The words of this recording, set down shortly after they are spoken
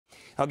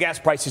Well, gas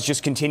prices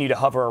just continue to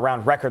hover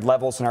around record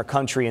levels in our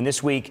country. And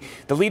this week,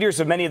 the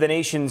leaders of many of the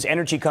nation's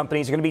energy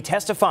companies are going to be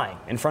testifying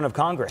in front of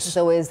Congress.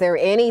 So is there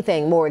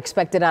anything more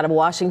expected out of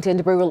Washington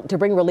to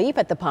bring relief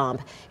at the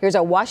pump? Here's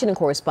our Washington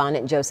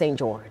correspondent, Joe St.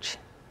 George.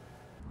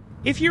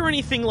 If you're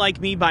anything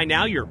like me by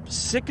now, you're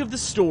sick of the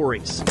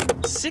stories,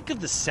 sick of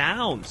the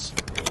sounds,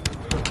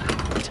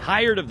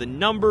 tired of the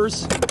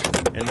numbers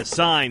and the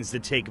signs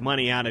that take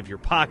money out of your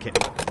pocket.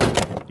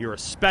 You're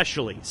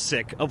especially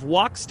sick of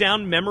walks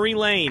down memory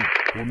lane.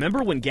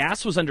 Remember when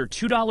gas was under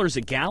 $2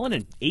 a gallon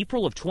in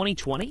April of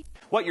 2020?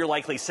 What you're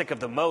likely sick of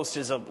the most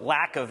is a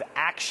lack of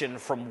action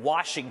from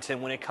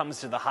Washington when it comes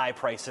to the high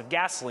price of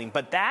gasoline,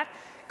 but that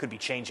could be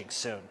changing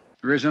soon.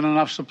 There isn't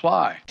enough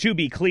supply. To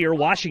be clear,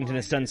 Washington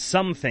has done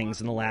some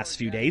things in the last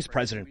few days.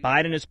 President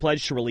Biden has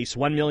pledged to release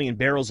 1 million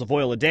barrels of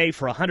oil a day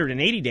for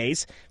 180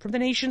 days from the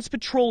nation's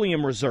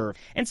petroleum reserve.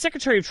 And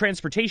Secretary of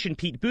Transportation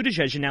Pete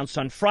Buttigieg announced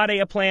on Friday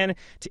a plan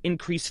to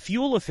increase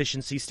fuel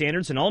efficiency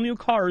standards in all new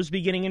cars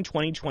beginning in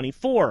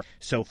 2024.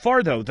 So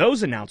far, though,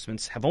 those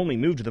announcements have only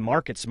moved the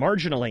markets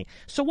marginally.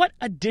 So what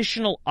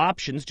additional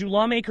options do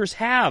lawmakers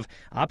have?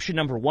 Option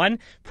number one,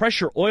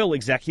 pressure oil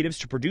executives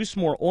to produce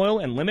more oil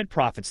and limit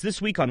profits.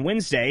 This week on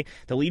Wednesday,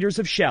 the leaders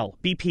of Shell,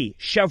 BP,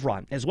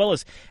 Chevron, as well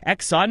as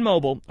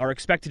ExxonMobil are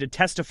expected to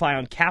testify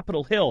on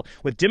Capitol Hill,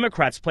 with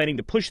Democrats planning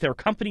to push their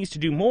companies to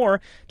do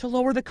more to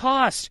lower the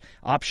cost.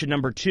 Option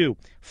number two,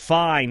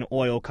 fine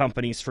oil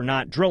companies for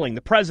not drilling.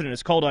 The president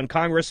has called on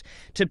Congress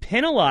to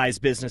penalize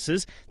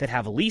businesses that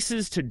have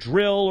leases to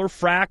drill or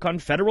frack on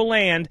federal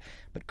land,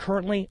 but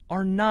currently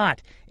are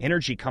not.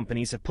 Energy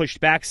companies have pushed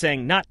back,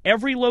 saying not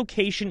every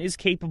location is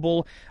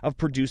capable of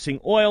producing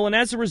oil, and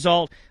as a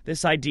result,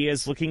 this idea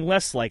is looking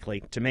less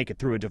likely to make it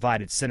through a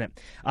divided Senate.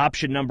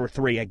 Option number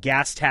three, a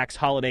gas tax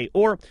holiday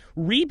or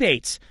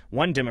rebates.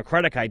 One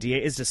Democratic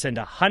idea is to send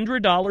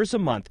 $100 a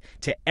month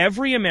to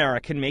every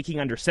American making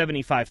under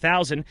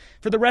 $75,000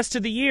 for the rest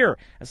of the year,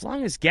 as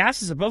long as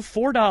gas is above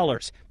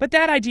 $4. But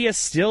that idea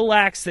still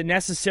lacks the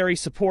necessary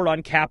support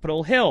on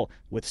Capitol Hill,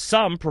 with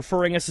some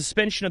preferring a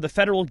suspension of the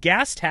federal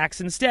gas tax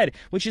instead,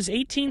 which is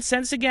 18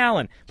 cents a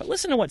gallon. But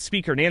listen to what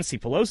Speaker Nancy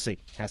Pelosi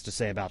has to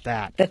say about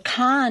that. The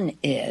con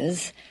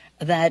is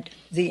that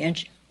the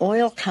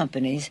oil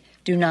companies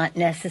do not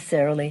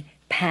necessarily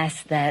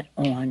pass that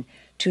on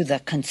to the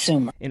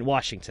consumer. In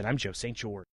Washington, I'm Joe St. George.